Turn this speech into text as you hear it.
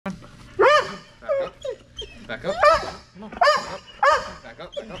Back up. Come on. Back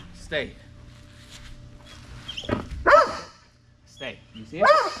up. Back up. Stay. Stay. You see it?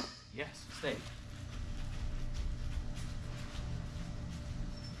 Yes. Stay.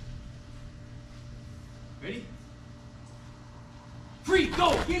 Ready? Free.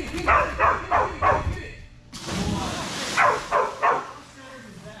 Go. Get it. Get it. Get it. Get it. Get it.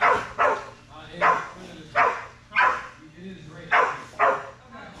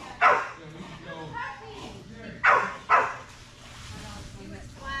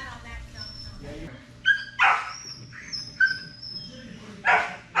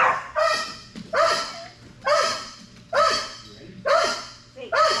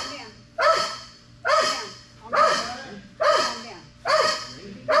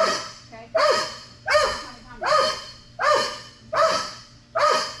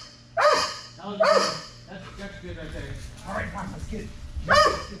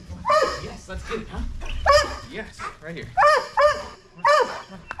 Yes, let's get it, huh? Yes, right here.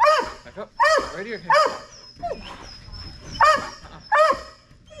 Back up. Right here.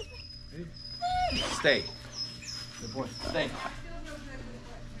 Stay. Good boy. Stay.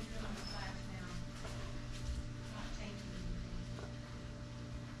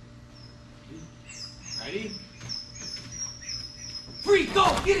 Ready? Free, go!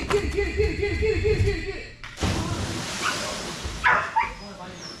 Get it, get it, get it, get it, get it, get it, get it, get it, get it!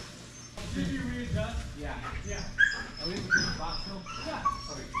 Did you readjust? Yeah. Yeah. Are we in the box still? Yeah.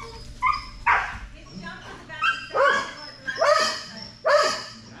 Okay. It jumped to the back of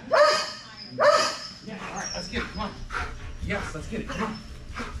the Yeah, all right, let's get it. Come on. Yes, let's get it. Come on.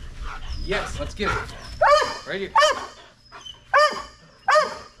 Yes, let's get it. Right here.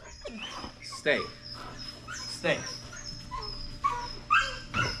 Stay. Stay.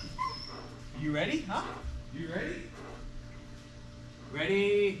 You ready? Huh? You ready?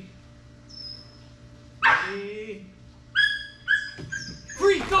 Ready? Ready?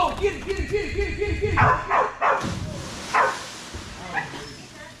 Free, go! Get it, get it, get it, get it, get it, get it!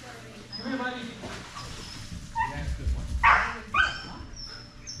 Come here, buddy. That's a good one. All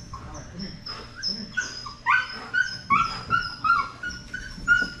right, come here. Come here.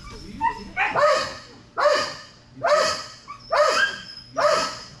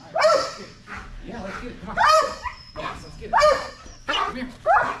 Yeah, let's get it. Come on. Yes, let's get it. Come here.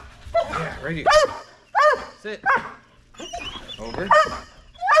 Yeah, right here. Sit. Over.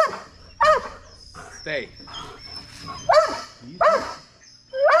 Stay. You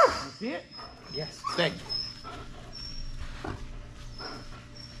see it? Yes. Stay.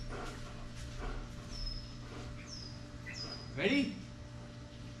 Ready?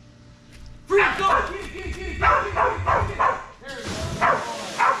 Free, go! Get it, get it, get it, get it, get it, get it, get it. There we go.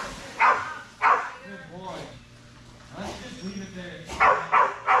 Good boy. Let's just leave it there. I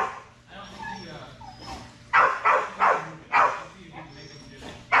don't think let's see if you can make him do it.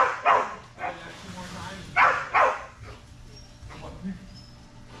 Try that 2 more times. Come on, come here.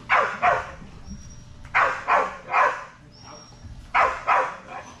 Out.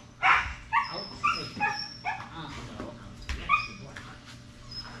 No, out. Yes, good boy. Right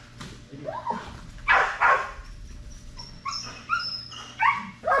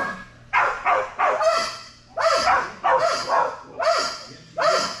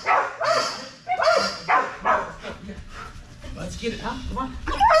here. Let's get it, huh? Come on.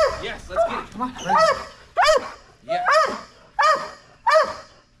 Yes, let's get it. Come on. Ready? Yeah.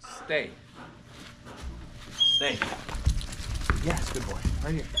 Stay. Stay. Yes, good boy.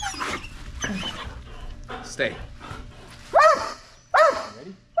 Right here. Stay.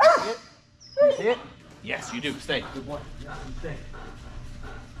 Ready? You see it? You see it? Yes, you do. Stay. Good boy. Yes, you stay.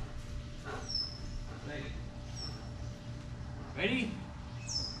 Stay. Ready?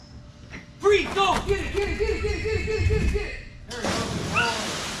 Free, go! Get it, get it, get it, get it, get it, get it, get it, get it! There we go.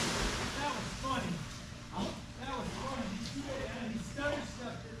 That was funny. That was funny. And he stutter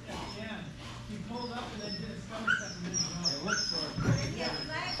stepped it at the end. He pulled up and then did a stutter step and then go. It looks sort of. Yeah,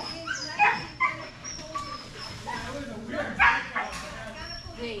 That was a weird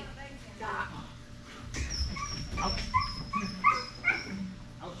Hey, stop. Ouch.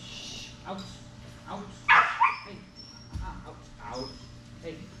 Ouch. Ouch. Ouch. Hey. Ouch. Ouch.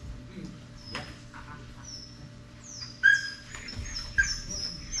 Hey. Yeah.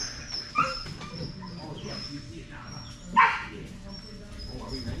 Oh, yes, you see it now. Oh, are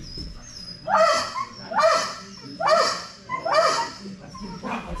we ready?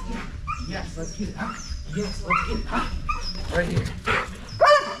 Let's get it. Yes, let's get it, huh? Yes, let's get it, huh? Right here.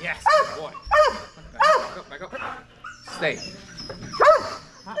 Yes, good boy. Back up, back up. Stay.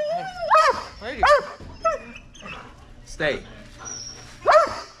 Huh? Hey. Right here. Stay.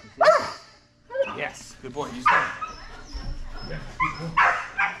 Yes. good boy. You stay. Yes, good boy.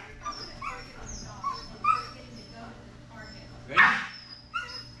 Ready?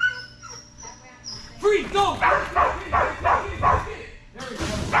 Free, go! There we go.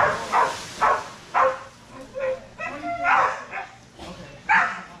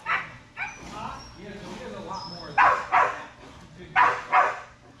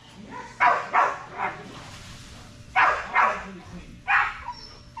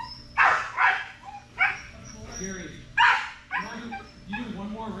 You do one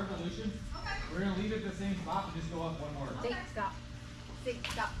more revolution. Okay. We're gonna leave it the same spot and just go up one more. Say stop. Say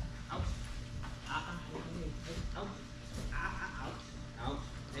stop. Out. Out. Out. Out. Out.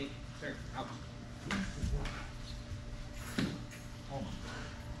 Hey, sir. Out. Hold on.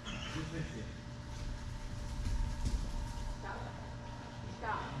 Just this here. Stop.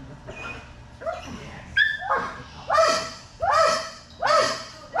 Stop.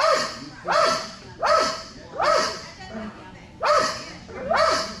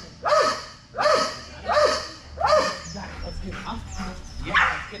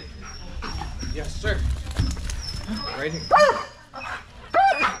 Yes, sir. Right here.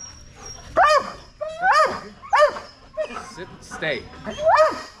 Sit, stay.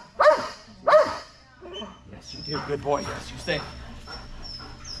 Yes, you do. Good boy. Yes, you stay.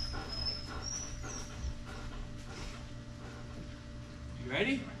 You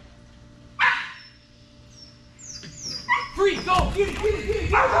ready? Free, go! Get it, get it, get it, get it, get it,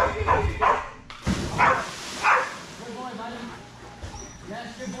 get it, get it. Good boy, buddy. Yes,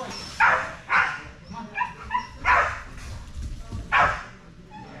 good boy. Come on.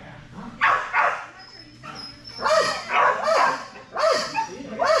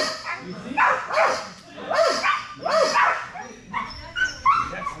 You see?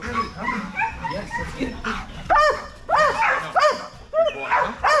 Yes, really, come on. Yes, let's get it. Good boy,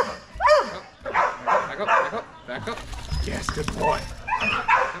 huh? Back up, back up, back up. Yes, good boy.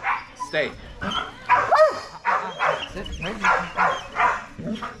 Stay. Sit right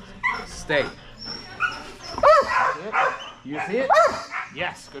here. Stay. You see it?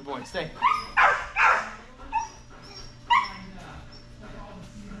 Yes, good boy. Stay.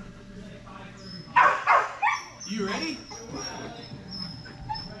 You ready?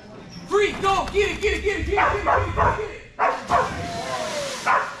 Free, go! Get it, get it, get it, get it, get it, get it, get it.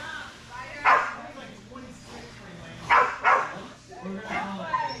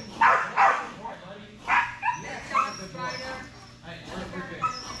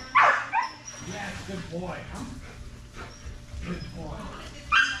 Yes, good boy, huh? Good boy.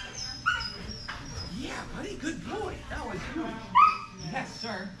 Yeah, buddy, good boy. That was huge. Yes,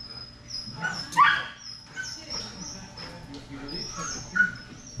 sir. You release?